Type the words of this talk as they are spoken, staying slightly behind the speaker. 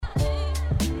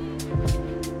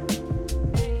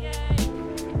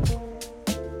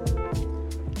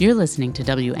You're listening to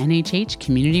WNHH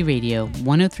Community Radio,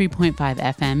 103.5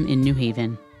 FM in New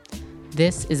Haven.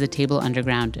 This is A Table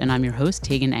Underground, and I'm your host,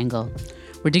 Tegan Engel.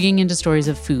 We're digging into stories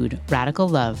of food, radical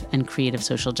love, and creative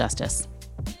social justice.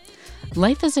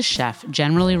 Life as a chef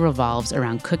generally revolves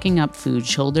around cooking up food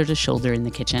shoulder to shoulder in the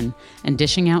kitchen and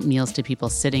dishing out meals to people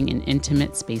sitting in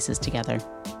intimate spaces together.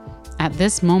 At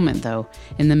this moment, though,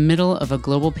 in the middle of a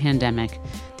global pandemic,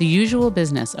 the usual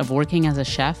business of working as a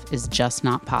chef is just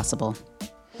not possible.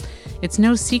 It's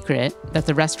no secret that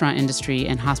the restaurant industry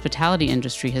and hospitality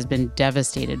industry has been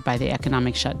devastated by the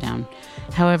economic shutdown.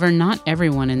 However, not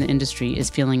everyone in the industry is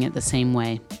feeling it the same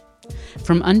way.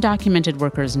 From undocumented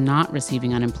workers not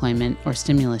receiving unemployment or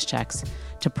stimulus checks,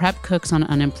 to prep cooks on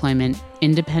unemployment,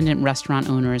 independent restaurant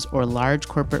owners, or large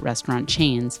corporate restaurant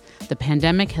chains, the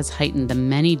pandemic has heightened the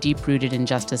many deep-rooted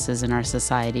injustices in our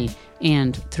society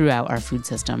and throughout our food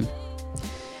system.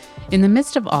 In the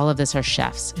midst of all of this are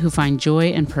chefs who find joy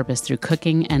and purpose through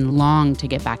cooking and long to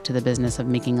get back to the business of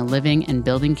making a living and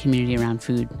building community around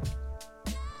food.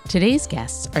 Today's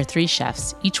guests are three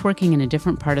chefs, each working in a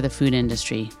different part of the food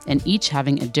industry and each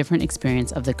having a different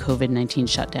experience of the COVID-19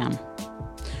 shutdown.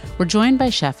 We're joined by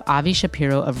Chef Avi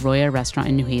Shapiro of Roya Restaurant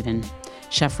in New Haven,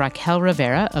 Chef Raquel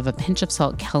Rivera of A Pinch of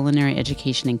Salt Culinary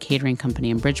Education and Catering Company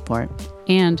in Bridgeport,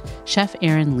 and Chef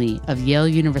Aaron Lee of Yale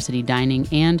University Dining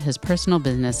and his personal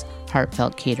business,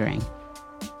 Heartfelt Catering.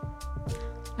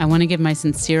 I want to give my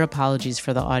sincere apologies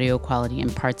for the audio quality in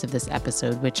parts of this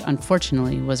episode, which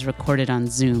unfortunately was recorded on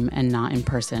Zoom and not in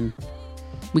person.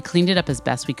 We cleaned it up as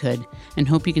best we could and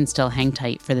hope you can still hang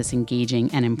tight for this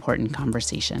engaging and important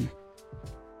conversation.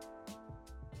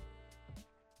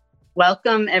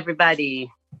 Welcome, everybody.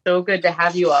 So good to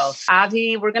have you all.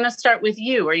 Avi, we're going to start with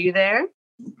you. Are you there?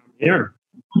 Here.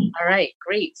 All right,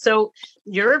 great. So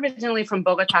you're originally from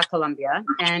Bogota, Colombia,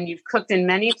 and you've cooked in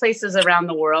many places around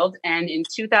the world. And in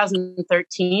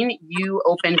 2013, you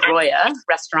opened Roya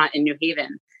Restaurant in New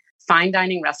Haven, fine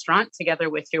dining restaurant, together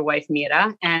with your wife,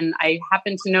 Mira. And I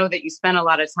happen to know that you spent a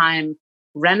lot of time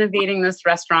renovating this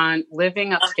restaurant,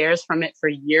 living upstairs from it for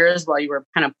years while you were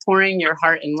kind of pouring your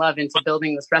heart and love into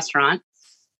building this restaurant,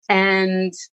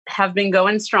 and have been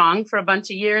going strong for a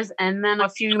bunch of years. And then a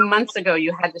few months ago,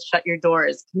 you had to shut your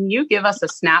doors. Can you give us a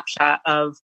snapshot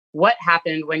of what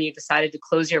happened when you decided to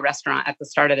close your restaurant at the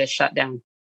start of this shutdown?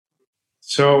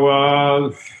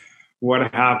 So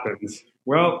what happened?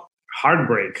 Well,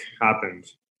 heartbreak happened.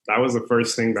 That was the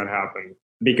first thing that happened,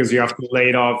 because you have to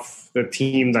lay off the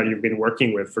team that you've been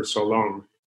working with for so long.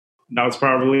 That was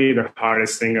probably the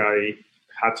hardest thing I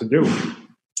had to do,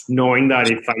 knowing that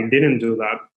if I didn't do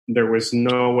that, there was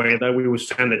no way that we would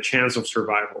stand a chance of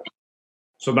survival.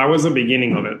 So that was the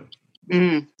beginning of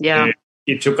it. Yeah.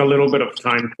 It took a little bit of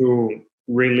time to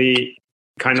really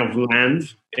kind of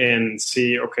land and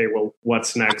see, okay, well,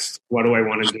 what's next? What do I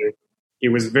want to do? It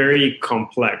was very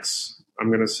complex, I'm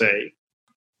going to say.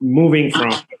 Moving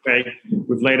from, okay,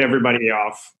 we've laid everybody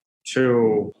off,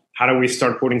 to how do we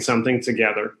start putting something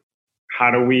together?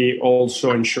 How do we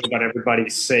also ensure that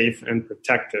everybody's safe and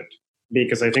protected?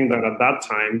 Because I think that at that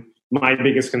time, my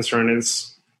biggest concern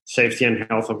is safety and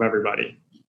health of everybody.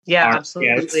 Yeah,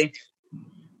 absolutely. Guests.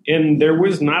 And there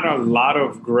was not a lot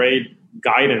of great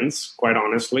guidance, quite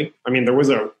honestly. I mean, there was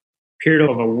a period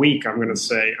of a week, I'm going to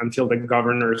say, until the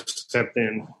governor stepped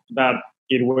in, that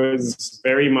it was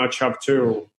very much up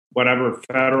to whatever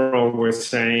federal was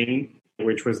saying,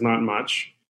 which was not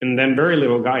much, and then very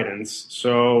little guidance.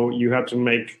 So you had to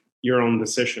make your own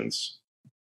decisions.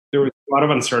 There was a lot of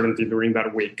uncertainty during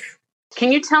that week.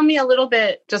 Can you tell me a little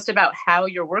bit just about how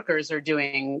your workers are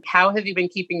doing? How have you been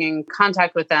keeping in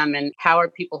contact with them, and how are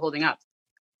people holding up?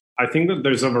 I think that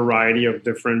there's a variety of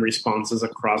different responses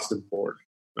across the board.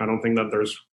 I don't think that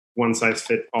there's one size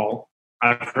fit all.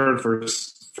 I've heard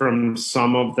from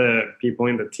some of the people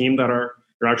in the team that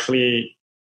they're actually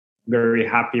very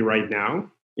happy right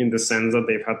now, in the sense that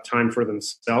they've had time for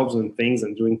themselves and things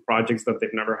and doing projects that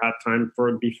they've never had time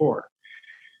for before.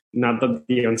 Not that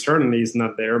the uncertainty is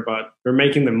not there, but they're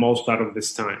making the most out of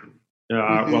this time.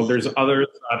 Well, there's others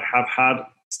that have had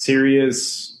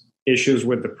serious issues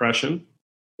with depression,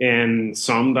 and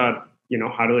some that,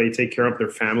 how do they take care of their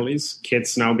families?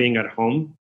 Kids now being at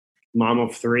home, mom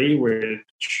of 3,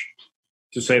 which,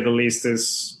 to say the least,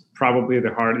 is probably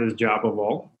the hardest job of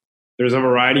all. There's a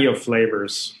variety of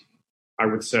flavors, I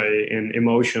would say, and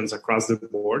emotions across the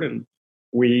board. And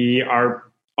we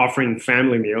are offering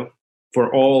family meal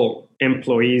for all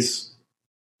employees.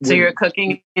 So you're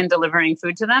cooking and delivering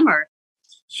food to them, or?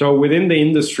 So within the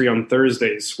industry on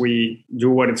Thursdays, we do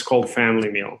what it's called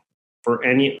family meal. For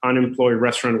any unemployed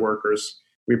restaurant workers,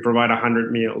 we provide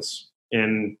 100 meals,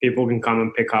 and people can come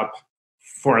and pick up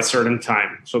for a certain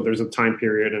time. So there's a time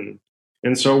period.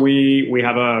 And so we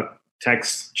have a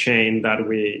text chain that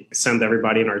we send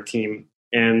everybody in our team.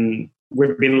 And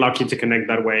we've been lucky to connect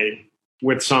that way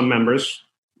with some members,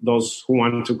 those who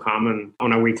want to come and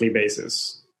on a weekly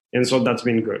basis. And so that's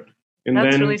been good. And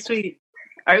that's then really sweet.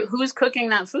 Who's cooking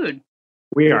that food?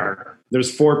 We are.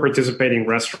 There's 4 participating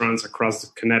restaurants across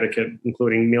Connecticut,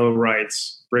 including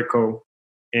Millwrights, Brico,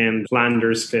 and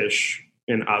Flanders Fish,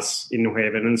 and us in New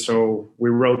Haven. And so we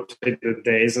rotate the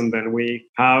days, and then we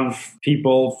have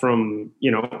people from,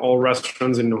 all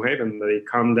restaurants in New Haven. They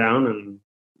come down and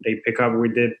they pick up. We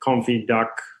did confit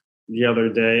duck the other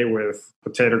day with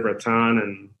potato gratin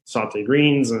and sauteed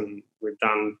greens, and we've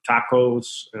done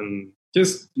tacos and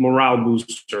just morale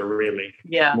booster, really,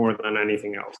 more than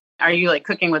anything else. Are you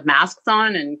cooking with masks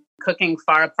on and cooking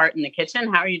far apart in the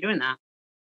kitchen? How are you doing that?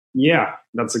 Yeah,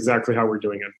 that's exactly how we're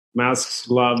doing it. Masks,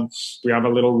 gloves. We have a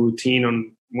little routine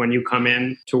on when you come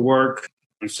in to work.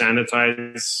 You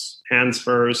sanitize hands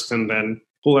first and then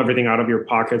pull everything out of your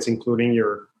pockets, including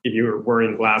if you're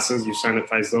wearing glasses, you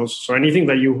sanitize those. So anything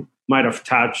that you might have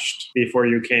touched before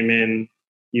you came in,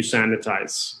 you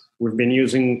sanitize. We've been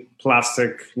using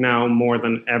plastic now more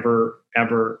than ever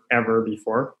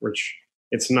before, which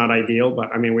it's not ideal. But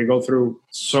we go through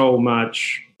so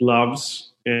much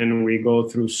gloves and we go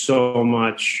through so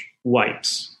much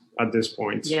wipes at this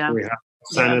point. Yeah. We have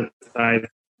sanitized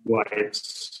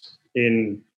wipes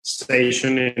in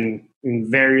station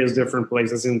in various different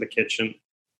places in the kitchen.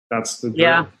 That's the journey.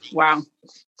 Yeah. Wow.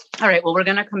 All right. Well, we're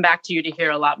going to come back to you to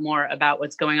hear a lot more about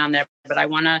what's going on there. But I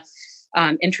want to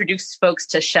introduce folks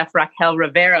to Chef Raquel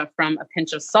Rivera from A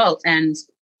Pinch of Salt. And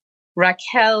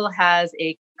Raquel has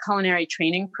a culinary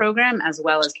training program as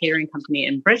well as catering company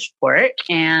in Bridgeport.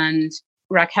 And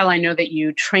Raquel, I know that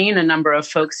you train a number of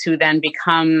folks who then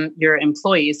become your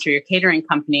employees through your catering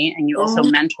company. And you also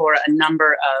mentor a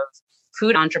number of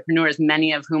food entrepreneurs,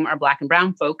 many of whom are Black and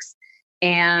Brown folks.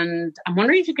 And I'm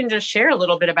wondering if you can just share a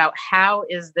little bit about how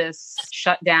is this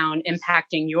shutdown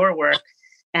impacting your work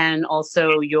and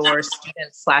also your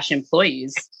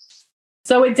students/employees?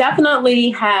 So it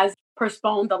definitely has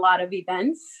postponed a lot of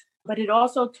events, but it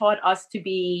also taught us to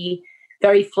be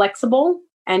very flexible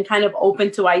and kind of open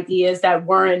to ideas that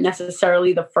weren't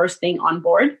necessarily the first thing on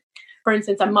board. For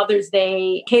instance,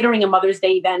 catering a Mother's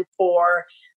Day event for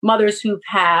mothers who've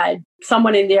had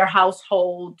someone in their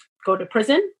household go to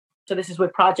prison. So this is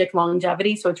with Project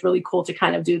Longevity. So it's really cool to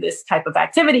kind of do this type of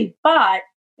activity. But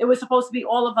it was supposed to be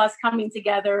all of us coming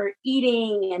together,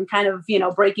 eating and kind of,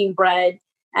 breaking bread.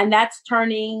 And that's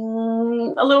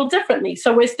turning a little differently.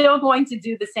 So we're still going to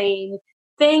do the same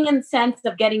thing in the sense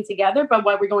of getting together. But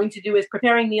what we're going to do is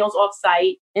preparing meals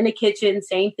off-site in the kitchen,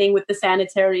 same thing with the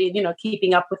sanitary,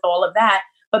 keeping up with all of that,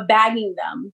 but bagging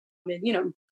them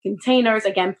in, containers,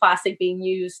 again, plastic being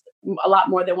used a lot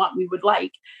more than what we would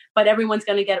like. But everyone's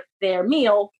going to get their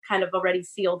meal kind of already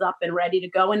sealed up and ready to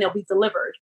go, and they'll be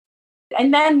delivered.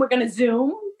 And then we're going to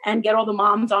Zoom and get all the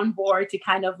moms on board to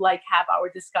kind of have our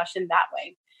discussion that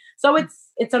way. So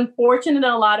it's unfortunate in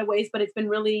a lot of ways, but it's been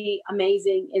really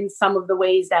amazing in some of the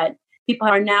ways that people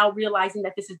are now realizing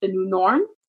that this is the new norm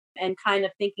and kind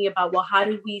of thinking about, well, how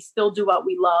do we still do what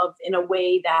we love in a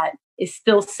way that is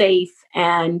still safe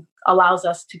and allows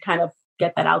us to kind of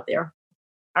get that out there.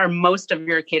 Are most of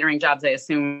your catering jobs, I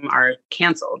assume, are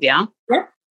canceled, yeah?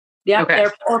 Yeah, okay.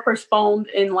 They're all postponed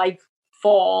in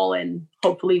fall and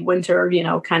hopefully winter,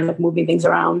 kind of moving things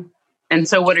around. And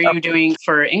so what are you doing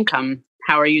for income?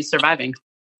 How are you surviving?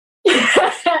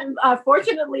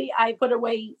 Fortunately, I put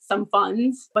away some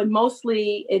funds, but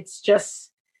mostly it's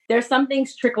just, there's some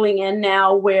things trickling in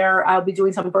now where I'll be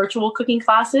doing some virtual cooking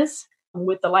classes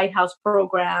with the Lighthouse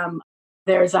program.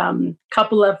 There's a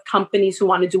couple of companies who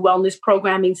want to do wellness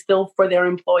programming still for their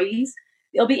employees.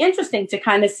 It'll be interesting to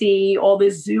kind of see all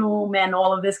this Zoom and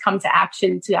all of this come to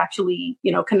action to actually,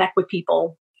 connect with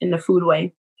people in the food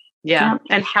way. Yeah.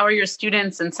 And how are your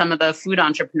students and some of the food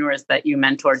entrepreneurs that you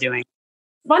mentor doing?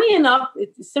 Funny enough,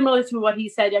 it's similar to what he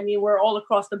said. We're all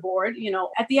across the board.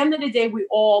 At the end of the day, we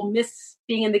all miss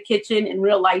being in the kitchen in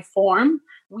real life form.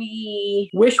 We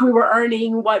wish we were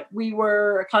earning what we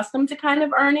were accustomed to kind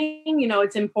of earning.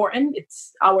 It's important.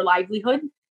 It's our livelihood.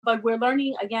 But we're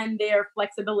learning, again, their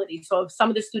flexibility. So some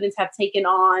of the students have taken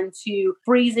on to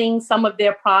freezing some of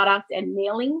their product and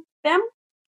mailing them,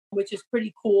 which is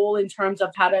pretty cool in terms of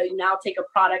how to now take a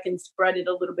product and spread it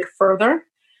a little bit further.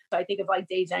 So I think of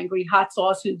Dave's Angry Hot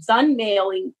Sauce, who's done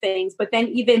mailing things, but then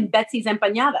even Betsy's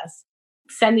Empanadas,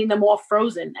 sending them off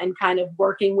frozen and kind of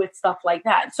working with stuff like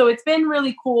that. So it's been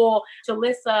really cool.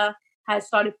 Jalissa has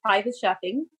started private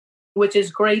chefing. which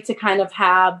is great to kind of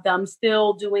have them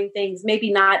still doing things,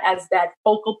 maybe not as that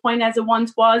focal point as it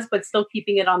once was, but still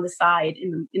keeping it on the side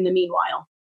in the meanwhile.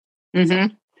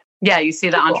 Mm-hmm. Yeah, you see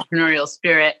the entrepreneurial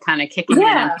spirit kind of kicking in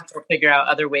and people figure out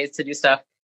other ways to do stuff.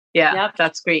 Yeah,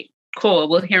 That's great. Cool.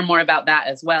 We'll hear more about that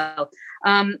as well.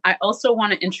 I also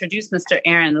want to introduce Mr.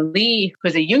 Aaron Lee,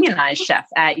 who's a unionized chef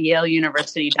at Yale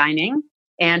University Dining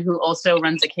and who also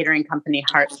runs a catering company,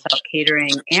 Heartfelt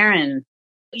Catering. Aaron,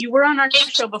 you were on our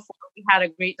show before. We had a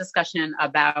great discussion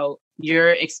about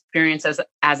your experience as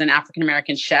an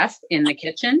African-American chef in the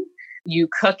kitchen. You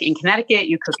cook in Connecticut,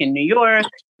 you cook in New York,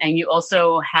 and you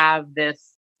also have this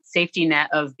safety net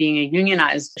of being a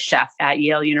unionized chef at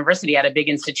Yale University at a big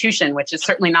institution, which is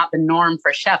certainly not the norm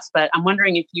for chefs. But I'm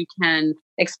wondering if you can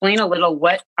explain a little,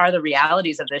 what are the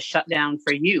realities of this shutdown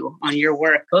for you on your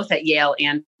work, both at Yale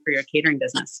and for your catering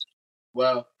business?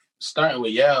 Well, starting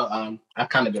with Yale, I've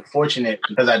kind of been fortunate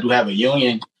because I do have a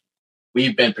union.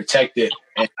 We've been protected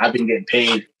and I've been getting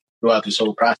paid throughout this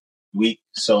whole process week.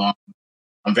 So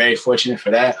I'm very fortunate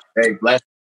for that, very blessed.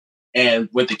 And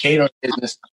with the catering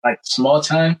business, like small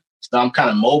time, so I'm kind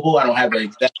of mobile. I don't have an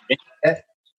exact event yet.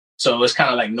 So it's kind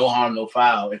of like no harm, no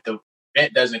foul. If the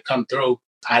event doesn't come through,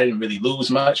 I didn't really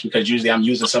lose much because usually I'm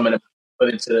using some of them to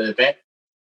put into the event.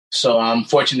 So I'm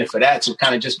fortunate for that to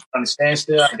kind of just understand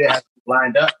still. I did have to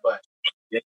lined up, but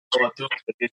it go through,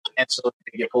 it get canceled,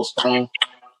 it get postponed.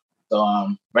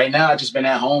 So right now I've just been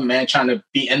at home, man, trying to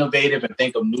be innovative and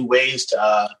think of new ways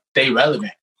to stay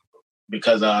relevant.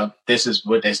 Because this is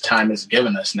what this time has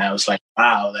given us now. It's like,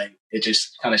 wow, like it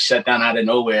just kind of shut down out of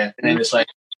nowhere. And then it's like,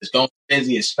 it's going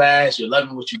busy, it's fast, you're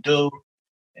loving what you do.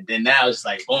 And then now it's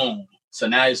like, boom. So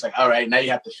now it's like, all right, now you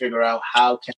have to figure out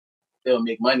how can I still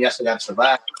make money? I still got to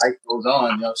survive. Life goes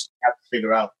on, you know, so you have to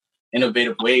figure out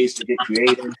innovative ways to get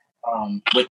creative.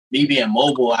 With me being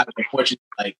mobile, I've been fortunate,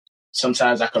 like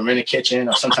sometimes I can rent a kitchen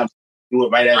or sometimes do it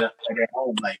right at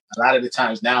home. Like a lot of the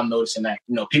times now I'm noticing that,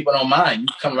 you know, people don't mind. You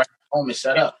come right home and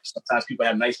set up. Sometimes people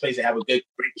have nice places, they have a great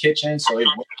kitchen, so it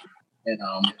works. And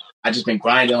I just been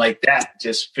grinding like that,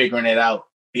 just figuring it out,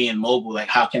 being mobile. Like,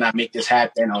 how can I make this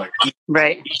happen? Or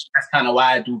right. That's kind of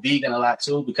why I do vegan a lot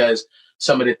too, because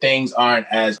some of the things aren't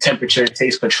as temperature,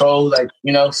 taste control, like,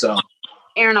 you know. So,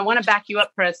 Aaron, I want to back you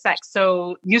up for a sec.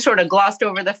 So you sort of glossed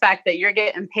over the fact that you're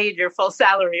getting paid your full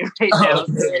salary right now.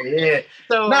 Yeah.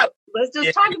 So let's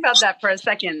just talk about that for a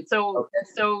second. So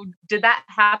did that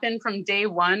happen from day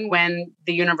one when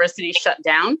the university shut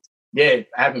down? Yeah,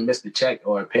 I haven't missed a check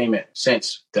or a payment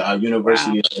since the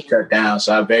university shut down.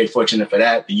 So I'm very fortunate for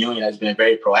that. The union has been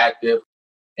very proactive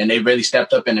and they really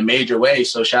stepped up in a major way.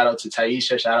 So shout out to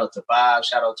Taisha, shout out to Bob,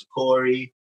 shout out to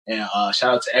Corey. And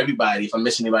shout out to everybody. If I'm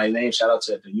missing anybody's name, shout out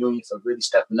to the union for really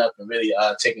stepping up and really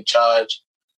taking charge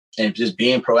and just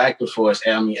being proactive for us.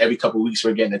 And I mean, every couple of weeks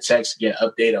we're getting a text, getting an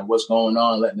update on what's going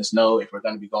on, letting us know if we're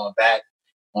going to be going back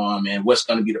and what's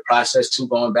going to be the process to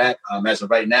going back. As of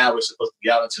right now, we're supposed to be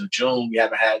out until June. We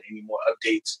haven't had any more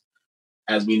updates.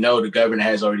 As we know, the governor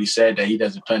has already said that he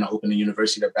doesn't plan to open the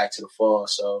university back to the fall.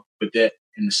 So with that,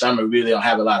 in the summer, we really don't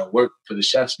have a lot of work for the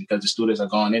chefs because the students are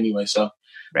gone anyway. So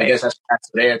I guess that's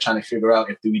there trying to figure out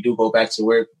if we do go back to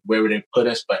work, where would they put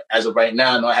us? But as of right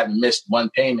now, no, I haven't missed one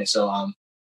payment. So,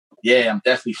 yeah, I'm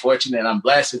definitely fortunate and I'm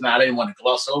blessed. I didn't want to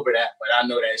gloss over that, but I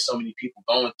know that there's so many people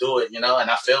going through it, you know, and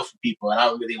I feel for people. And I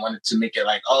don't really wanted to make it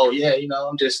like, oh, yeah, you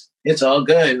know, it's all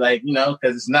good, like, you know,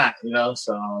 because it's not, you know.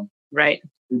 So, right.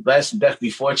 I'm blessed and definitely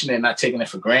fortunate and not taking it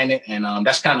for granted. And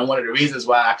that's kind of one of the reasons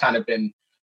why I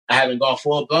haven't gone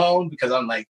full blown because I'm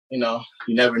like, you know,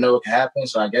 you never know what can happen.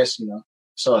 So I guess, you know,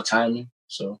 it's all timing.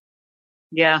 So,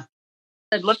 yeah.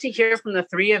 I'd love to hear from the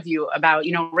three of you about,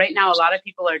 you know, right now, a lot of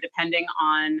people are depending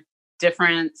on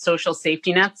different social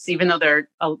safety nets, even though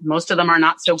most of them are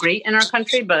not so great in our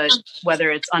country, but whether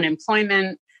it's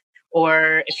unemployment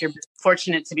or if you're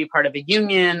fortunate to be part of a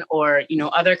union or, you know,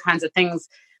 other kinds of things,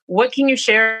 what can you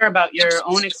share about your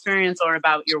own experience or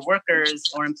about your workers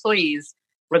or employees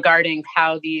regarding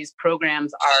how these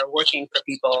programs are working for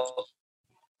people?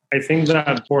 I think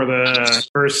that for the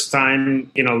first time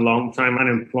in a long time,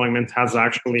 unemployment has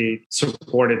actually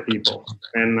supported people.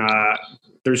 And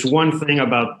there's one thing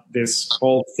about this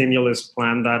whole stimulus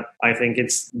plan that I think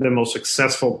it's the most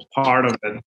successful part of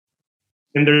it.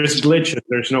 And there's glitches.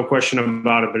 There's no question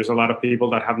about it. There's a lot of people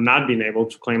that have not been able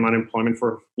to claim unemployment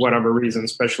for whatever reason,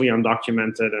 especially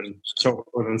undocumented and so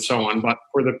forth and so on. But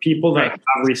for the people that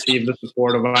have received the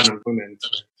support of unemployment,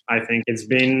 I think it's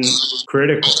been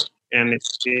critical. and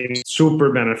it's been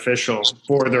super beneficial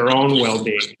for their own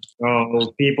well-being.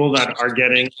 So people that are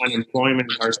getting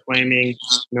unemployment are claiming,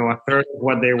 a third of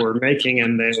what they were making,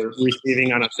 and they're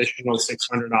receiving an additional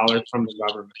 $600 from the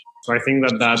government. So I think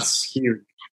that that's huge.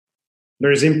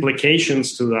 There's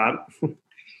implications to that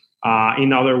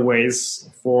in other ways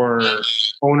for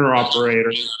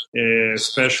owner-operators,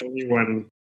 especially when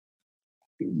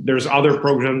there's other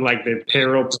programs like the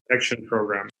payroll protection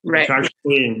program, right, which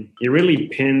actually it really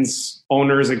pins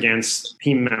owners against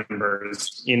team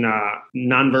members in a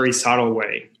non very subtle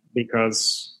way,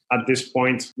 because at this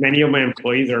point, many of my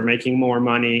employees are making more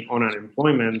money on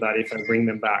unemployment than if I bring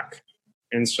them back.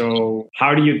 And so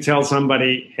how do you tell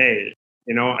somebody, hey,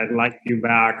 I'd like you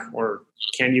back, or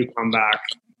can you come back?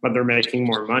 But they're making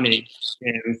more money.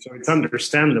 And so it's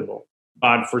understandable.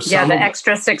 But for some, the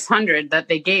extra $600 that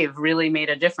they gave really made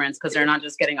a difference, because they're not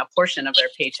just getting a portion of their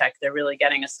paycheck; they're really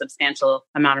getting a substantial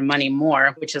amount of money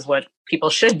more, which is what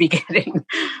people should be getting.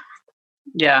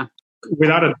 Yeah,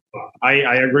 without a,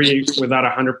 I agree with that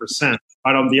 100%.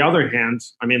 But on the other hand,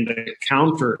 the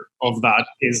counter of that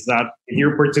is that if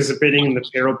you're participating in the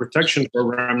payroll protection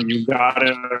program,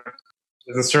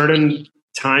 there's a certain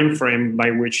time frame by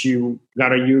which you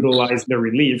gotta utilize the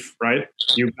relief, right?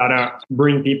 You gotta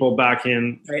bring people back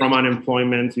in from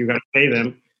unemployment. You gotta pay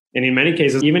them, and in many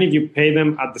cases, even if you pay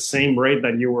them at the same rate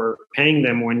that you were paying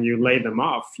them when you laid them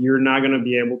off, you're not gonna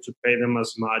be able to pay them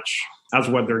as much as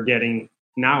what they're getting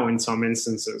now in some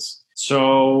instances.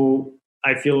 So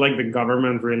I feel like the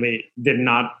government really did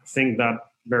not think that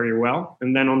very well.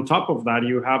 And then on top of that,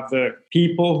 you have the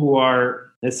people who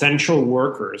are essential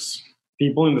workers,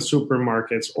 people in the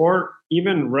supermarkets, or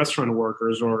even restaurant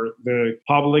workers, or the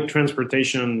public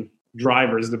transportation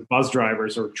drivers, the bus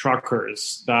drivers or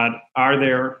truckers that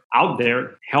are out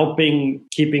there helping,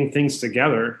 keeping things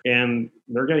together, and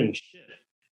they're getting shit.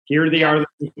 Here they are, the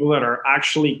people that are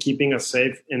actually keeping us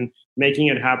safe and making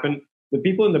it happen. The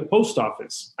people in the post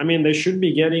office, they should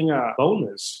be getting a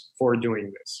bonus for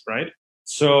doing this, right?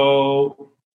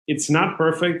 So it's not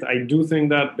perfect. I do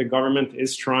think that the government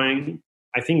is trying.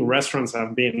 I think restaurants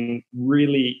have been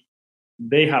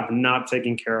they have not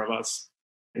taken care of us.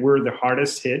 We're the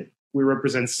hardest hit. We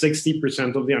represent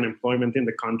 60% of the unemployment in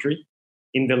the country.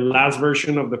 In the last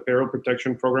version of the payroll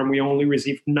protection program, we only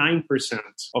received 9%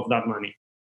 of that money.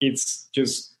 It's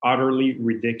just utterly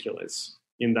ridiculous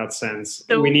in that sense.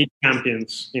 So, we need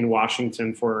champions in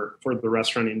Washington for the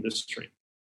restaurant industry.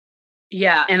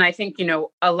 Yeah. And I think,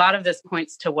 a lot of this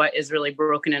points to what is really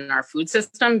broken in our food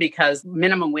system, because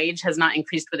minimum wage has not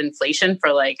increased with inflation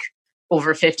for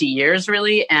over 50 years,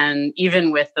 really. And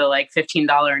even with the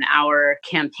 $15 an hour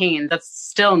campaign, that's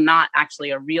still not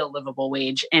actually a real livable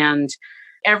wage. And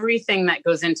everything that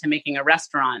goes into making a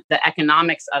restaurant, the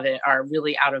economics of it are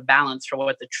really out of balance for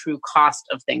what the true cost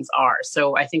of things are.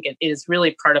 So I think it is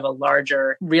really part of a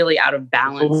larger, really out of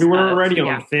balance. Well, we were already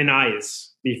on thin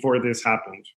ice before this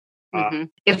happened.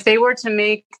 If they were to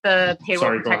make the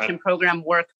payroll protection program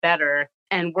work better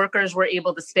and workers were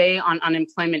able to stay on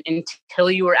unemployment until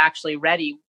you were actually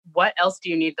ready, what else do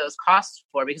you need those costs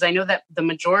for? Because I know that the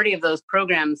majority of those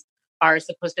programs are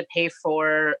supposed to pay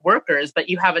for workers, but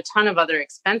you have a ton of other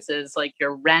expenses like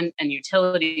your rent and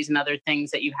utilities and other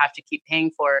things that you have to keep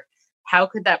paying for. How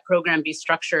could that program be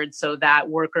structured so that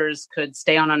workers could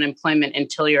stay on unemployment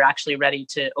until you're actually ready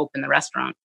to open the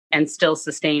restaurant and still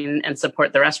sustain and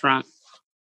support the restaurant?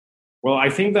 Well, I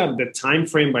think that the time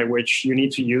frame by which you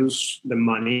need to use the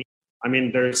money,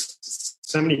 there's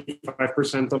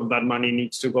 75% of that money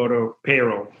needs to go to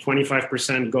payroll.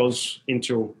 25% goes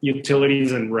into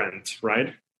utilities and rent,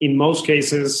 right? In most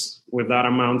cases, with that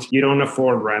amount, you don't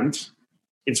afford rent.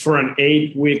 It's for an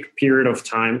 8-week period of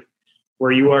time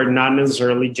where you are not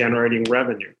necessarily generating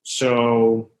revenue.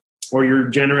 So, or you're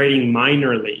generating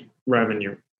minorly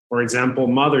revenue. For example,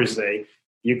 Mother's Day.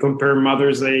 You compare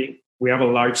Mother's Day, we have a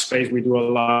large space, we do a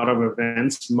lot of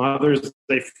events. Mother's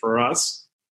Day for us,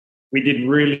 we did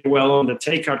really well on the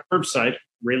takeout curbside,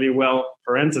 really well,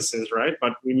 parentheses, right?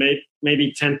 But we made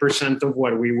maybe 10% of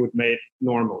what we would make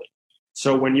normally.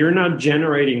 So when you're not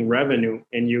generating revenue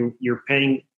and you're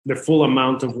paying the full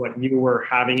amount of what you were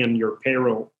having in your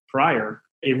payroll prior,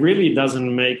 it really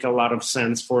doesn't make a lot of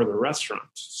sense for the restaurant.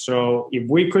 So if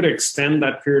we could extend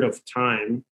that period of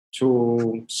time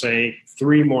to, say,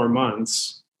 3 more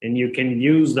months, and you can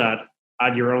use that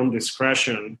at your own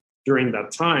discretion during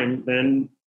that time, then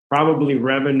probably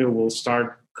revenue will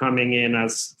start coming in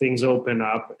as things open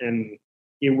up, and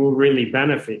it will really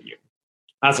benefit you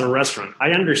as a restaurant.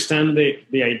 I understand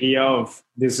the idea of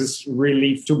this is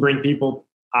really to bring people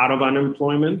out of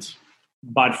unemployment,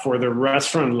 but for the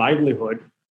restaurant livelihood,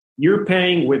 you're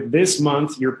paying with this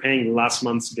month, you're paying last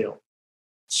month's bill.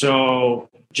 So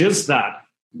just that,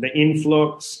 the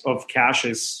influx of cash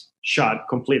is shut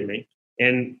completely.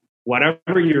 And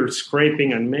whatever you're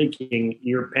scraping and making,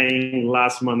 you're paying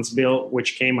last month's bill,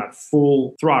 which came at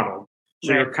full throttle.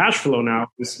 So your cash flow now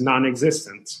is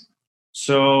non-existent.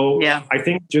 So I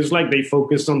think just like they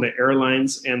focused on the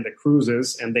airlines and the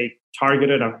cruises, and they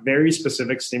targeted a very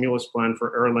specific stimulus plan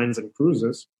for airlines and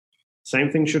cruises,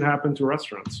 same thing should happen to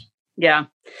restaurants. Yeah.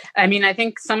 I mean, I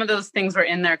think some of those things were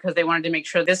in there because they wanted to make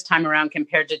sure this time around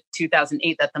compared to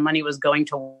 2008 that the money was going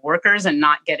to workers and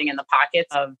not getting in the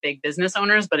pockets of big business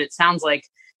owners. But it sounds like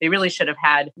they really should have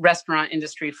had restaurant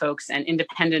industry folks and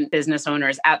independent business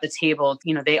owners at the table.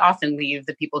 You know, they often leave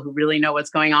the people who really know what's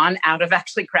going on out of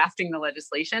actually crafting the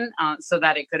legislation so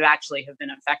that it could actually have been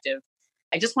effective.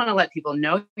 I just want to let people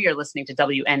know you're listening to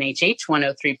WNHH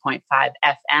 103.5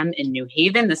 FM in New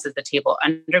Haven. This is the Table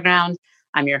Underground.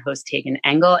 I'm your host, Tegan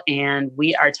Engel, and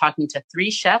we are talking to three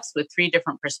chefs with three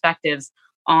different perspectives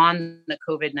on the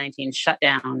COVID-19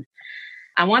 shutdown.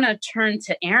 I want to turn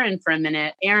to Aaron for a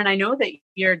minute. Aaron, I know that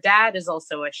your dad is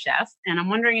also a chef, and I'm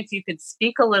wondering if you could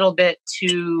speak a little bit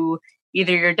to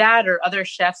either your dad or other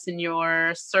chefs in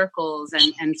your circles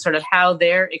and sort of how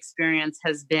their experience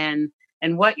has been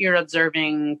and what you're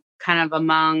observing kind of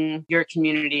among your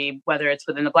community, whether it's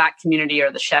within the Black community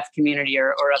or the chef community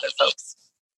or other folks.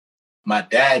 My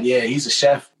dad, he's a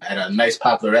chef at a nice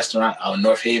popular restaurant out in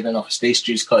North Haven off of State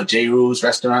Street. It's called J. Rue's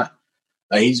Restaurant.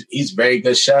 He's a very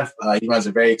good chef. He runs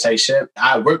a very tight ship.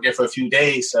 I worked there for a few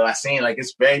days, so I seen like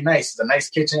it's very nice. It's a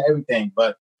nice kitchen, everything.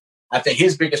 But I think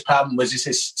his biggest problem was just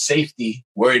his safety,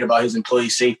 worried about his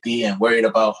employees' safety and worried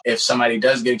about if somebody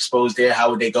does get exposed there,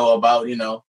 how would they go about,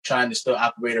 trying to still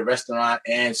operate a restaurant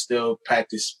and still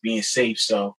practice being safe.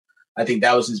 So I think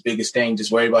that was his biggest thing,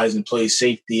 just worried about his employees'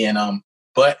 safety. And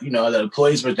but, the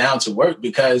employees were down to work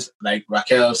because, like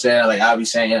Raquel said, like I'll be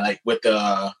saying, like with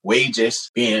the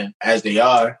wages being as they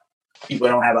are, people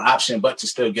don't have an option but to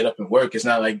still get up and work. It's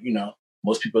not like,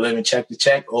 most people live in check to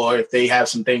check, or if they have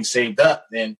some things saved up,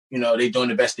 then, they're doing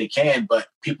the best they can, but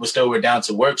people still were down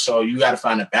to work. So you got to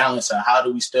find a balance on how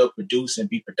do we still produce and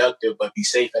be productive, but be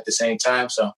safe at the same time.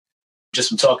 So just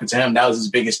from talking to him, that was his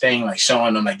biggest thing, like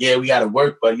showing them like, yeah, we got to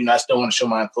work, but, I still want to show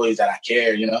my employees that I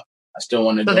care, I still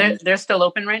want to do it. They're still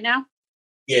open right now?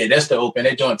 Yeah, they're still open.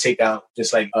 They're doing takeout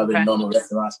just like other normal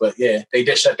restaurants. But yeah, they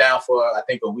did shut down for, I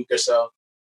think, a week or so.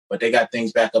 But they got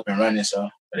things back up and running. So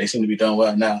they seem to be doing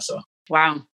well now. So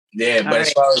wow. Yeah, but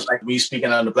as far as like we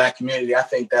speaking on the Black community, I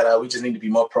think that we just need to be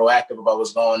more proactive about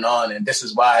what's going on. And this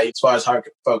is why, as far as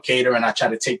Heartfelt Catering, I try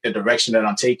to take the direction that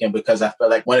I'm taking, because I feel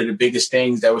like one of the biggest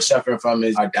things that we're suffering from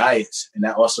is our diets. And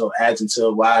that also adds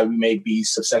into why we may be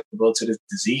susceptible to this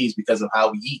disease because of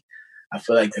how we eat. I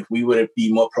feel like if we would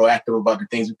be more proactive about the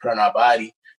things we put on our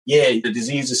body, the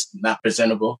disease is not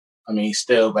presentable. I mean,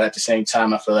 still, but at the same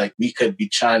time, I feel like we could be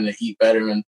trying to eat better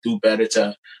and do better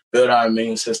to build our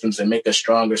immune systems and make us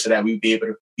stronger so that we'd be able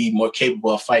to be more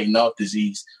capable of fighting off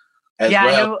disease. I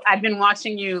know. I've been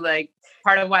watching you, like,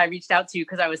 part of why I reached out to you,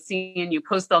 because I was seeing you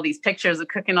post all these pictures of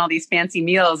cooking all these fancy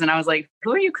meals. And I was like,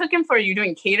 who are you cooking for? Are you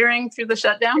doing catering through the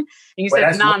shutdown? And you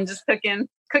said, no, I'm just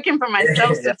cooking for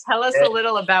myself. So tell us a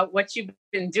little about what you've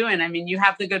been doing. I mean, you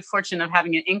have the good fortune of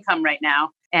having an income right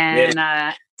now.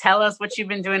 And tell us what you've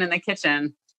been doing in the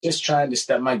kitchen. Just trying to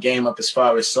step my game up as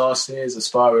far as sauces, as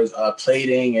far as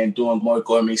plating and doing more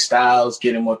gourmet styles,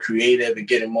 getting more creative and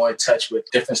getting more in touch with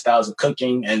different styles of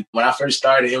cooking. And when I first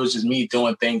started, it was just me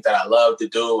doing things that I love to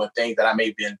do and things that I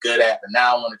may be good at. But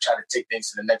now I want to try to take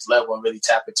things to the next level and really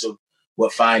tap into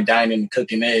what fine dining and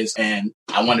cooking is. And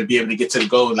I want to be able to get to the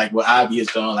goal, like what Ivy is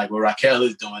doing, like what Raquel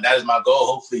is doing. That is my goal,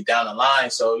 hopefully down the line.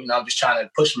 So, I'm just trying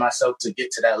to push myself to get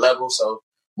to that level. So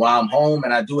while I'm home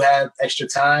and I do have extra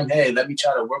time, hey, let me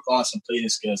try to work on some plating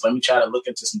skills. Let me try to look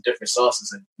into some different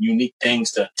sauces and unique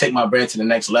things to take my brand to the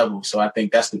next level. So I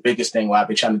think that's the biggest thing why I've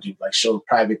been trying to do, like show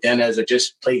private dinners or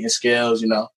just plating skills,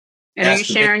 And are you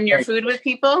sharing your food with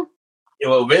people?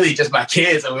 Well, really just my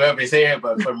kids or whoever's here,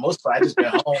 but for the most part, I just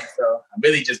been home. So I've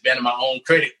really just been my own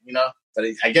critic, But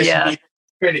I guess you need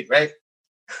a critic, right?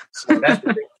 So that's the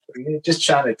big thing. Just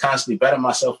trying to constantly better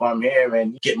myself while I'm here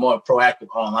and get more proactive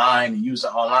online and use it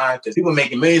online, because people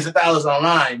making millions of dollars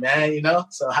online, man,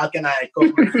 So how can I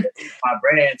incorporate my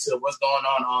brand to what's going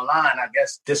on online? I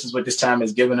guess this is what this time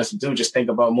has given us to do. Just think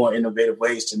about more innovative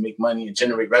ways to make money and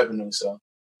generate revenue. So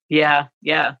yeah.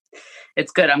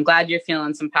 It's good. I'm glad you're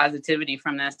feeling some positivity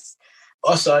from this.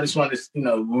 Also, I just wanted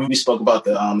to, when we spoke about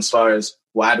the, as far as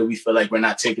why do we feel like we're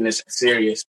not taking this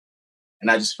serious? And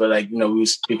I just feel like, we were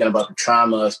speaking about the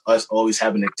trauma of us always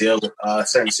having to deal with a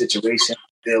certain situation.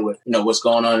 deal with, what's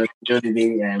going on in the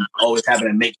community and always having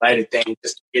to make light of things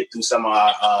just to get through some of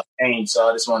our pain. So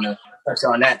I just want to touch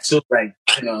on that too. Like,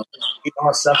 we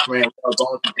all suffering, we all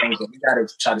going through things, but we got to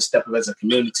try to step up as a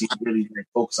community, really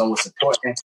focus on what's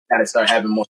important. Got to start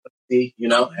having more unity,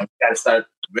 and we got to start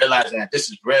realizing that this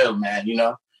is real, man.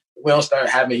 If we don't start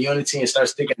having unity and start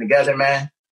sticking together, man,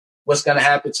 what's going to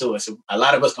happen to us? A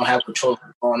lot of us don't have control of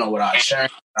what's going on with our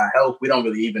insurance, our health. We don't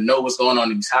really even know what's going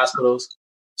on in these hospitals.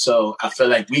 So I feel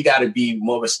like we got to be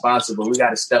more responsible. We got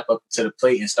to step up to the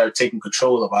plate and start taking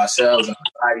control of ourselves and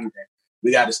our bodies. And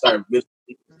we got to start really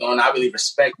going. I really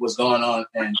respect what's going on.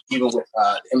 And even with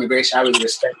immigration, I really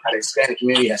respect how the Hispanic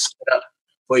community has stood up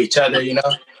for each other.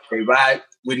 They ride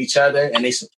with each other and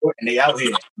they support and they out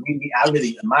here. I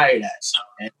really admire that.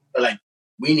 And I feel like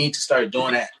we need to start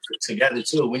doing that together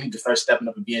too. We need to start stepping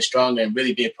up and being stronger and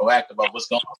really being proactive about what's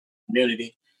going on in the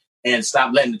community and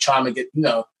stop letting the trauma get,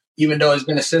 even though it's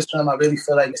been a system, I really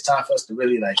feel like it's time for us to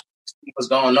really see what's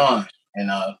going on and,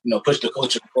 push the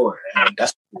culture forward. And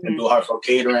that's what we do Heartfelt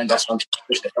Catering. That's what I'm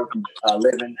push the healthy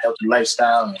living, healthy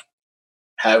lifestyle. And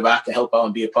however I can help out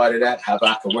and be a part of that, however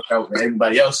I can work out with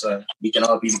everybody else, we can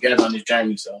all be together on this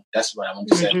journey. So that's what I want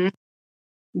to say.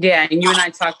 Yeah. And you and I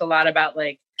talked a lot about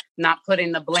not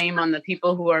putting the blame on the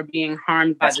people who are being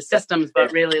harmed by the systems,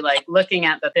 but really looking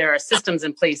at that there are systems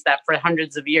in place that for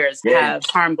hundreds of years have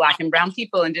harmed Black and brown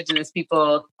people, Indigenous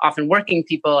people, often working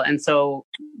people. And so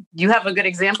you have a good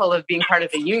example of being part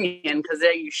of a union because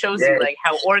there shows you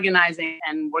how organizing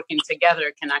and working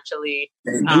together can actually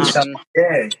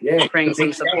bring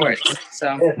some support.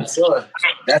 So for sure.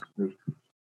 That's true.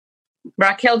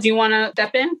 Raquel, do you want to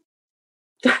step in?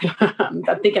 I'm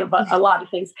thinking about a lot of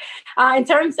things. In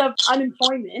terms of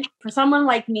unemployment, for someone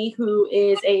like me who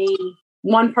is a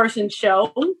one-person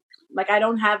show, I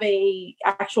don't have a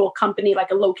actual company, like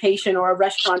a location or a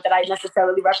restaurant that I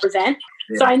necessarily represent.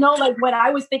 Yeah. So I know when I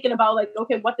was thinking about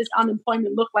okay, what does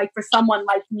unemployment look like for someone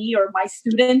like me or my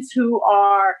students who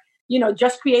are,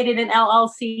 just created an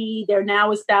LLC, they're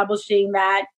now establishing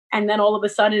that. And then all of a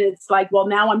sudden it's well,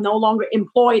 now I'm no longer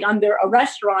employed under a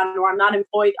restaurant or I'm not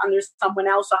employed under someone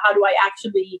else. So how do I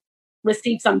actually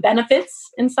receive some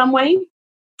benefits in some way?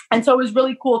 And so it was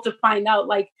really cool to find out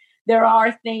there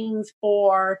are things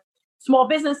for small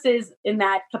businesses in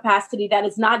that capacity that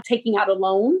is not taking out a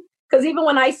loan. Because even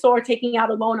when I saw taking out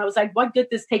a loan, I was like, what good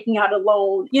is taking out a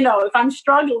loan? If I'm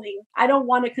struggling, I don't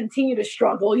want to continue to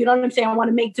struggle. You know what I'm saying? I want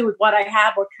to make do with what I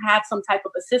have or have some type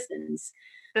of assistance.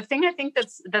 The thing I think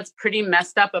that's pretty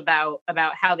messed up about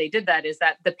how they did that is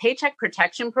that the Paycheck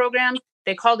Protection Program,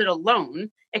 they called it a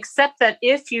loan, except that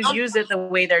if you use it the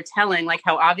way they're telling,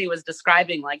 how Avi was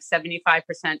describing, 75%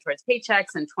 towards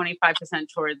paychecks and 25%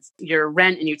 towards your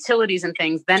rent and utilities and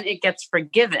things, then it gets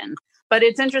forgiven. But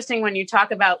it's interesting when you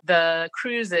talk about the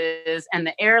cruises and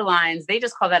the airlines, they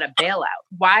just call that a bailout.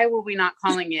 Why were we not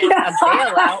calling it a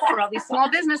bailout for all these small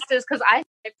businesses? Because I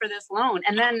paid for this loan.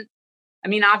 And then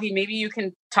Avi, maybe you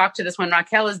can talk to this when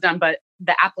Raquel is done, but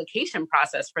the application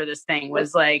process for this thing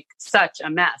was such a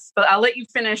mess. But I'll let you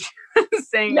finish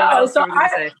saying what you were going to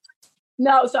say.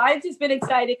 No, so I've just been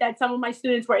excited that some of my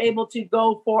students were able to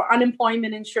go for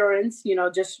unemployment insurance,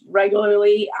 just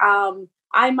regularly.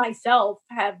 I myself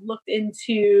have looked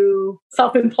into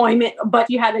self-employment, but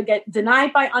you had to get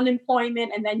denied by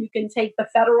unemployment, and then you can take the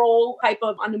federal type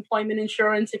of unemployment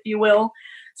insurance, if you will.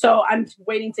 So I'm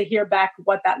waiting to hear back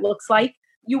what that looks like.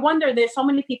 You wonder, there's so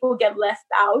many people who get left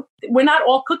out. We're not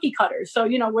all cookie cutters. So,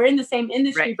 we're in the same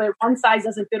industry, right, but one size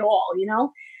doesn't fit all,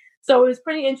 So it was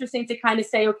pretty interesting to kind of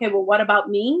say, okay, well, what about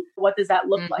me? What does that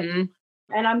look like?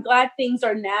 And I'm glad things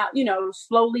are now,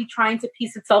 slowly trying to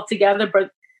piece itself together.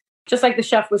 But just like the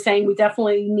chef was saying, we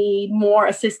definitely need more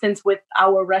assistance with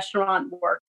our restaurant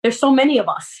work. There's so many of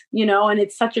us, and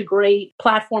it's such a great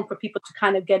platform for people to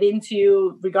kind of get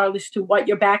into, regardless to what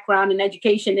your background and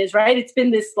education is, right? It's been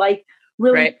this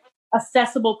really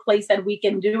accessible place that we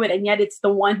can do it. And yet it's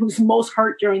the one who's most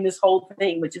hurt during this whole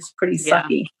thing, which is pretty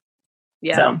sucky.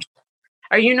 Yeah. So.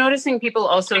 Are you noticing people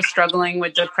also struggling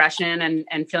with depression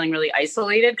and feeling really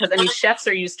isolated? Because chefs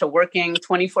are used to working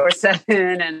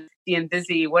 24/7 and being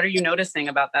busy. What are you noticing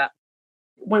about that?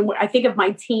 When I think of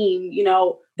my team,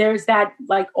 there's that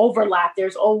overlap.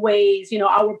 There's always,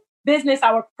 our business,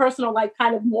 our personal life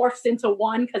kind of morphs into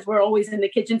one because we're always in the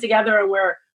kitchen together and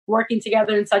we're working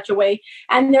together in such a way.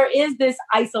 And there is this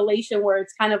isolation where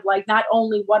it's kind of not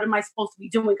only what am I supposed to be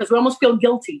doing? Because we almost feel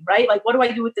guilty, right? What do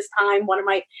I do with this time? What am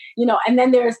I, and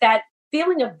then there's that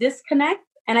feeling of disconnect.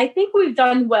 And I think we've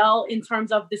done well in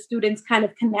terms of the students kind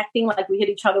of connecting, we hit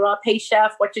each other up. Hey,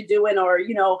 chef, what you doing? Or,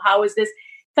 how is this?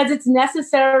 Because it's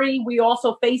necessary. We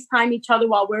also FaceTime each other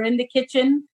while we're in the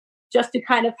kitchen just to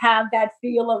kind of have that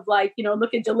feel of like,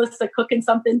 look at Jalissa cooking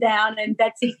something down, and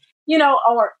Betsy,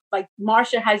 or like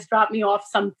Marsha has dropped me off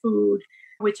some food,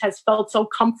 which has felt so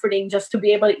comforting just to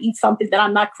be able to eat something that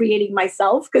I'm not creating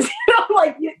myself. Because,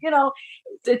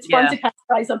 it's fun to kind of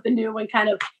try something new and kind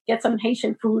of get some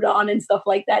Haitian food on and stuff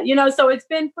like that. So it's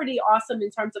been pretty awesome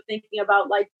in terms of thinking about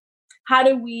like, how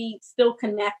do we still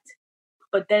connect?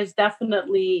 But there's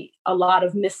definitely a lot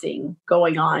of missing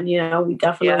going on. We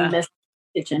definitely miss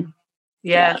the kitchen.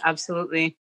 Yeah,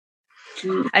 absolutely.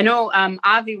 I know,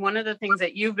 Avi, one of the things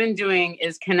that you've been doing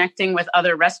is connecting with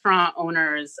other restaurant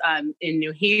owners in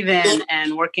New Haven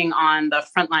and working on the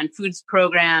Frontline Foods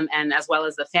program and as well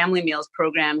as the Family Meals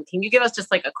program. Can you give us just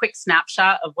like a quick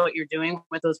snapshot of what you're doing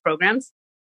with those programs?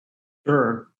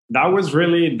 Sure. That was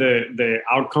really the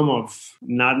outcome of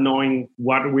not knowing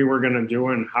what we were going to do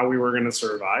and how we were going to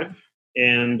survive.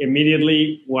 And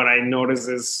immediately what I noticed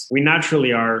is we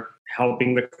naturally are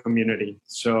helping the community.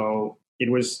 So it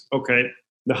was, okay,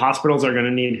 the hospitals are going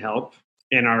to need help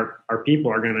and our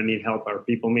people are going to need help, our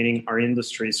people meaning our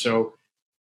industry. So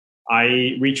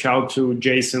I reached out to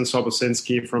Jason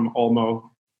Sobosinski from Olmo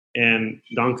and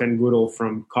Duncan Goodall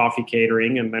from Coffee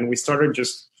Catering. And then we started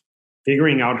just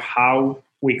figuring out how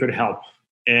we could help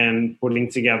and putting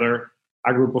together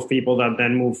a group of people that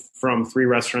then moved from 3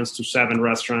 restaurants to 7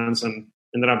 restaurants and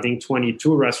ended up being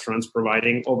 22 restaurants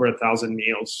providing over 1,000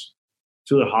 meals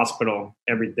to the hospital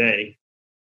every day.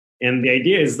 And the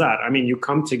idea is that, you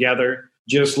come together,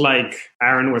 just like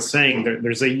Aaron was saying,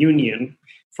 there's a union,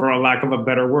 for a lack of a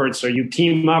better word. So you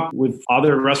team up with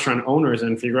other restaurant owners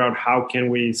and figure out how can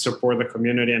we support the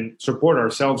community and support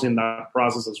ourselves in that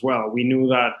process as well. We knew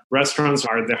that restaurants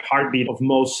are the heartbeat of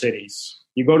most cities.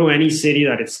 You go to any city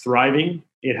that is thriving,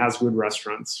 it has good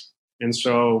restaurants. And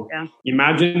so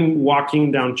imagine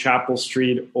walking down Chapel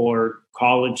Street or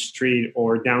College Street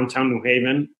or downtown New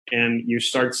Haven, and you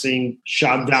start seeing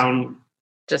shut down.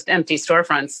 Just empty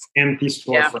storefronts.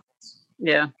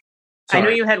 Yeah. Sorry. I know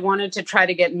you had wanted to try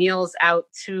to get meals out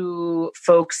to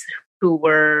folks who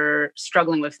were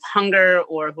struggling with hunger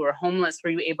or who are homeless. Were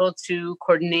you able to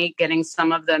coordinate getting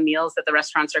some of the meals that the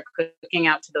restaurants are cooking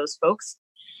out to those folks?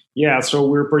 Yeah, so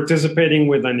we're participating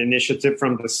with an initiative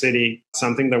from the city,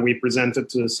 something that we presented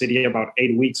to the city about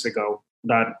 8 weeks ago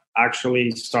that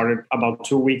actually started about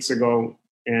 2 weeks ago,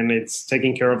 and it's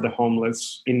taking care of the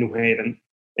homeless in New Haven.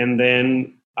 And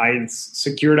then I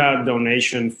secured a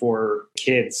donation for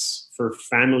kids, for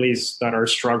families that are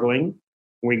struggling.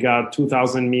 We got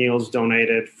 2,000 meals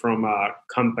donated from a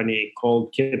company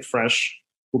called Kid Fresh,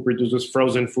 who produces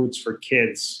frozen foods for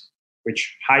kids,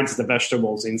 which hides the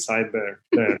vegetables inside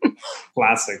the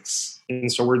plastics.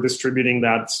 And so we're distributing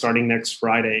that starting next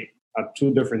Friday at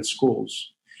 2 different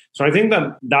schools. So I think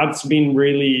that that's been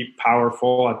really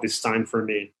powerful at this time for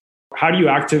me. How do you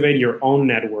activate your own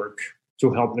network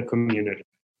to help the community?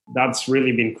 That's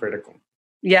really been critical.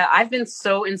 Yeah, I've been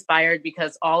so inspired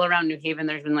because all around New Haven,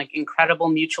 there's been like incredible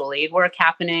mutual aid work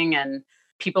happening and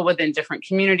people within different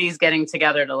communities getting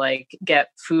together to like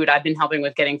get food. I've been helping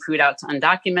with getting food out to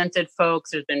undocumented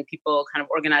folks. There's been people kind of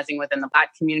organizing within the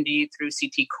Black community through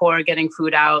CT Core, getting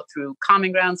food out through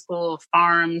Common Ground School,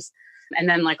 farms. And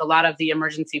then like a lot of the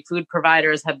emergency food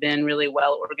providers have been really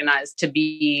well organized to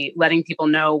be letting people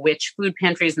know which food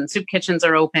pantries and soup kitchens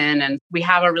are open. And we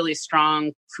have a really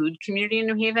strong food community in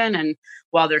New Haven. And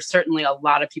while there's certainly a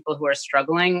lot of people who are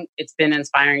struggling, it's been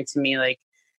inspiring to me, like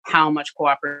how much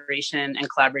cooperation and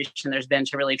collaboration there's been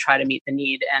to really try to meet the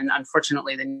need. And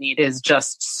unfortunately, the need is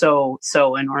just so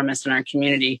enormous in our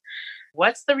community.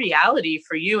 What's the reality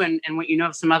for you and what you know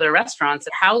of some other restaurants?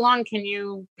 How long can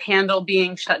you handle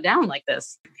being shut down like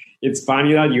this? It's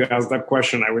funny that you asked that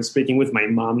question. I was speaking with my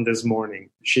mom this morning.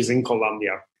 She's in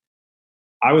Colombia.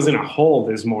 I was in a hole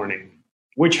this morning,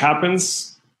 which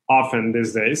happens often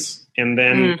these days. And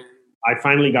then I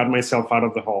finally got myself out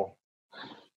of the hole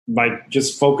by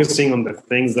just focusing on the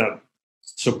things that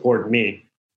support me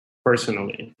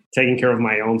personally, taking care of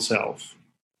my own self,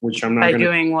 which I'm not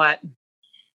doing what?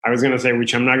 I was going to say,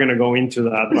 which I'm not going to go into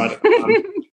that, but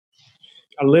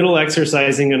a little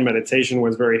exercising and meditation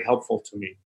was very helpful to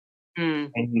me.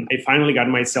 And I finally got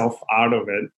myself out of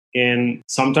it. And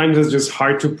sometimes it's just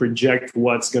hard to project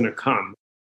what's going to come.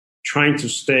 Trying to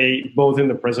stay both in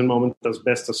the present moment as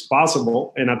best as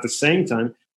possible. And at the same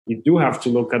time, you do have to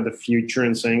look at the future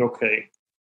and saying, okay,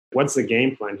 what's the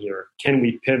game plan here? Can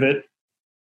we pivot?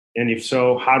 And if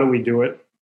so, how do we do it?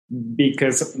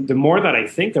 Because the more that I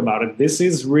think about it, this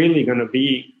is really going to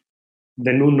be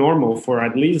the new normal for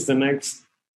at least the next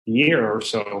year or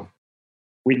so.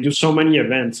 We do so many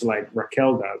events like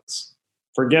Raquel does.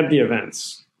 Forget the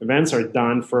events. Events are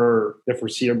done for the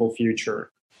foreseeable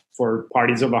future. for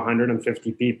parties of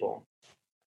 150 people,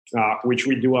 which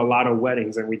we do a lot of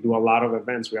weddings and we do a lot of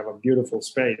events. We have a beautiful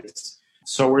space.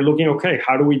 So we're looking, okay,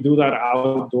 how do we do that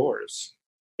outdoors?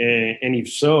 And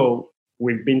if so,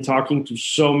 we've been talking to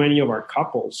so many of our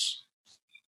couples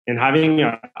and having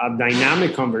a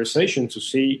dynamic conversation to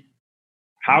see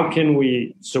how can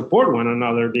we support one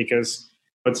another, because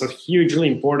it's a hugely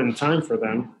important time for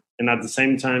them. And at the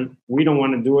same time, we don't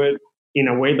want to do it in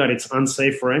a way that it's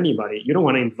unsafe for anybody. You don't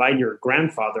want to invite your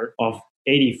grandfather of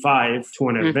 85 to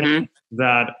an event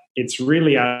that it's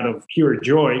really out of pure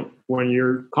joy when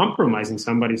you're compromising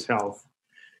somebody's health.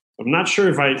 I'm not sure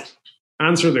if I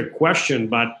answer the question,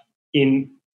 but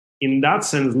in that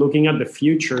sense, looking at the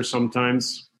future,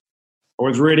 sometimes I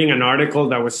was reading an article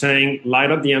that was saying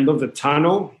light at the end of the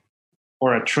tunnel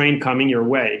or a train coming your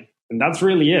way. And that's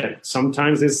really it.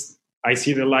 Sometimes I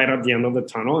see the light at the end of the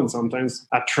tunnel, and sometimes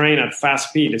a train at fast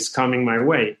speed is coming my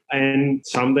way. And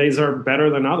some days are better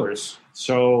than others.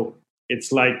 So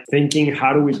it's like thinking,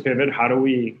 how do we pivot? How do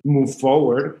we move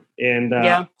forward? And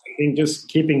I think just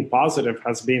keeping positive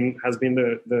has been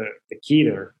the key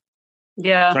there.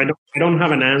 Yeah. So I don't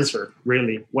have an answer,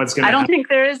 really. What's going to happen? I don't think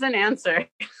there is an answer.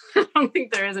 I don't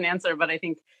think there is an answer, but I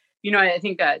think,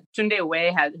 Tunde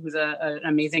Wei, who's an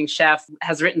amazing chef,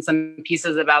 has written some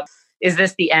pieces about, is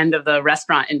this the end of the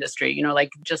restaurant industry?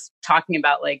 Like just talking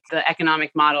about like the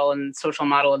economic model and social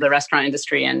model of the restaurant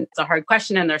industry. And it's a hard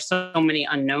question. And there's so many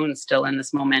unknowns still in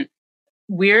this moment.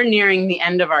 We're nearing the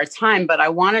end of our time, but I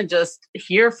want to just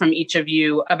hear from each of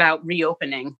you about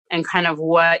reopening and kind of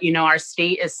what, our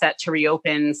state is set to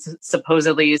reopen,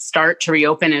 supposedly start to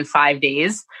reopen in 5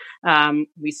 days.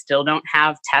 We still don't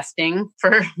have testing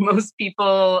for most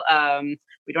people.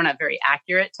 We don't have very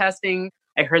accurate testing.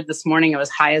 I heard this morning it was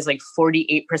high as like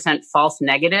 48% false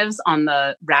negatives on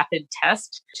the rapid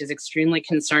test, which is extremely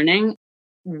concerning.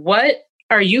 What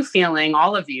are you feeling,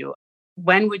 all of you?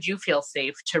 When would you feel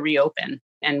safe to reopen,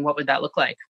 and what would that look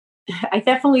like? I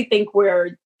definitely think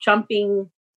we're jumping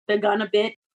the gun a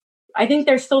bit. I think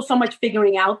there's still so much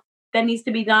figuring out that needs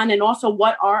to be done. And also,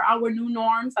 what are our new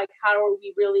norms? Like, how are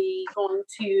we really going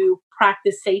to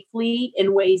practice safely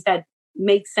in ways that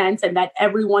make sense and that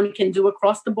everyone can do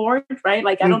across the board, right?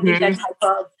 Like, I don't think that type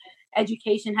of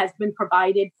education has been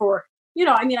provided for,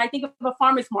 I think of a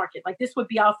farmer's market. Like, this would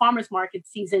be our farmer's market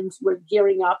seasons. We're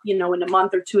gearing up, in a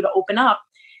month or two to open up.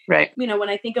 Right. When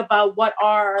I think about what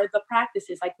are the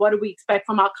practices, like what do we expect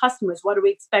from our customers? What do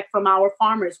we expect from our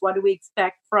farmers? What do we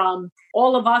expect from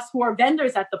all of us who are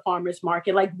vendors at the farmer's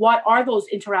market? Like, what are those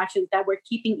interactions that we're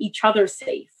keeping each other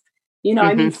safe?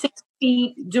 6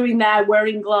 feet, doing that,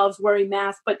 wearing gloves, wearing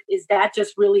masks, but is that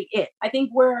just really it? I think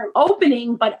we're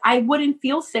opening, but I wouldn't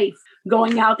feel safe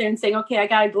going out there and saying, okay, I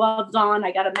got gloves on,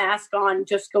 I got a mask on,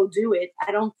 just go do it.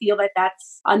 I don't feel that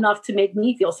that's enough to make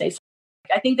me feel safe.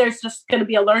 I think there's just going to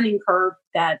be a learning curve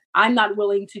that I'm not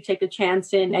willing to take a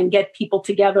chance in and get people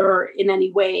together in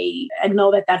any way and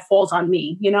know that that falls on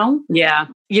me, Yeah.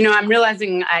 I'm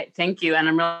realizing, thank you. And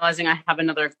I'm realizing I have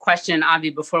another question,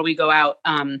 Avi, before we go out.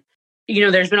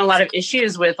 There's been a lot of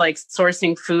issues with like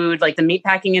sourcing food, like the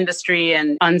meatpacking industry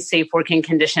and unsafe working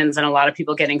conditions and a lot of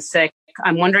people getting sick.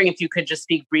 I'm wondering if you could just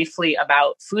speak briefly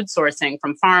about food sourcing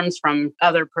from farms, from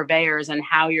other purveyors, and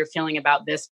how you're feeling about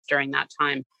this during that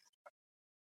time.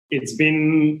 It's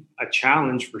been a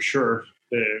challenge for sure.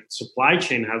 The supply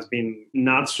chain has been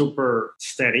not super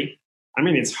steady. I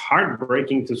mean, it's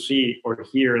heartbreaking to see or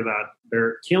hear that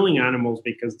they're killing animals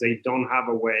because they don't have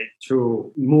a way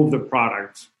to move the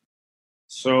product.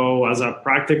 So as a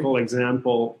practical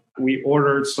example, we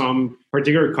ordered some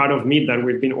particular cut of meat that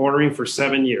we've been ordering for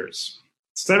 7 years.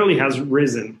 Steadily has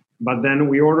risen, but then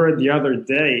we ordered the other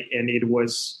day and it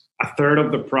was a third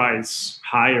of the price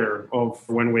higher of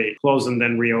when we closed and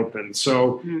then reopened.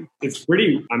 So it's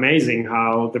pretty amazing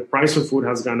how the price of food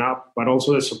has gone up, but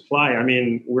also the supply. I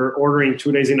mean, we're ordering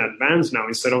 2 days in advance now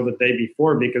instead of the day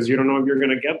before because you don't know if you're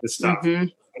going to get the stuff.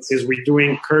 Since we're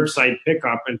doing curbside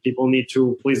pickup and people need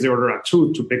to place the order at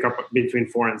 2 to pick up between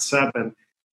 4 and 7,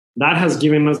 that has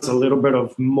given us a little bit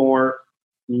of more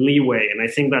leeway. And I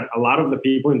think that a lot of the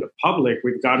people in the public,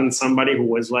 we've gotten somebody who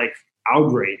was like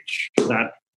outraged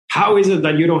that, how is it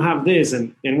that you don't have this?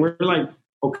 And we're like,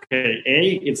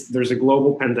 okay, there's a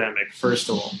global pandemic, first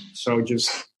of all. So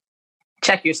just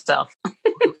check yourself.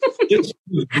 Just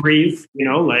breathe,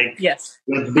 yes.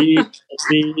 Let's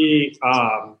be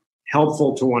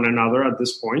helpful to one another at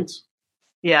this point.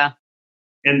 Yeah.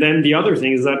 And then the other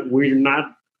thing is that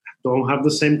don't have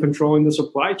the same control in the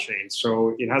supply chain.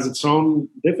 So it has its own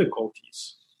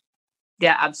difficulties.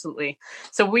 Yeah, absolutely.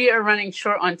 So we are running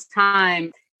short on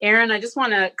time. Aaron, I just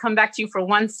want to come back to you for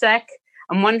 1 sec.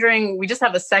 I'm wondering, we just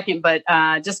have a second, but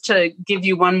just to give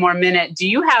you one more minute, do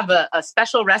you have a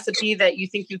special recipe that you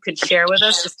think you could share with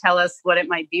us? Just tell us what it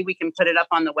might be. We can put it up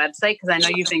on the website because I know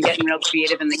you've been getting real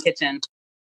creative in the kitchen.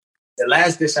 The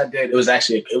last dish I did, it was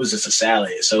just a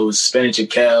salad. So it was spinach and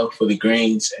kale for the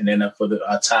greens. And then for the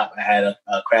top, I had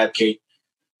a crab cake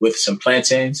with some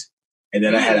plantains. And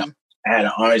then I had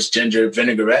an orange ginger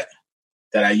vinaigrette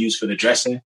that I used for the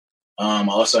dressing. I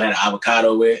also had an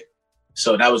avocado with it.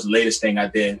 So that was the latest thing I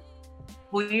did.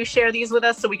 Will you share these with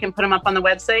us so we can put them up on the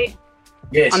website?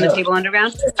 Yeah, on sure. the Table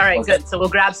Underground? All right, Okay. good. So we'll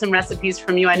grab some recipes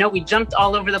from you. I know we jumped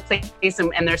all over the place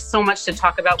and there's so much to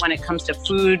talk about when it comes to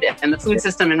food and the food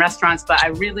system in restaurants, but I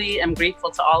really am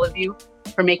grateful to all of you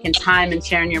for making time and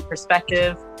sharing your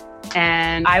perspective.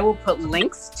 And I will put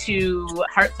links to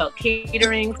Heartfelt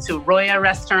Catering, to Roya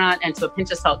Restaurant, and to A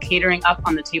Pinch of Salt Catering up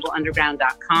on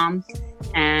thetableunderground.com.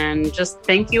 And just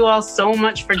thank you all so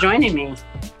much for joining me.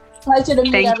 Pleasure to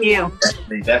meet Thank everyone.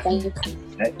 you. Definitely.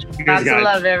 Thank you. You Lots guys. of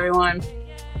love, everyone.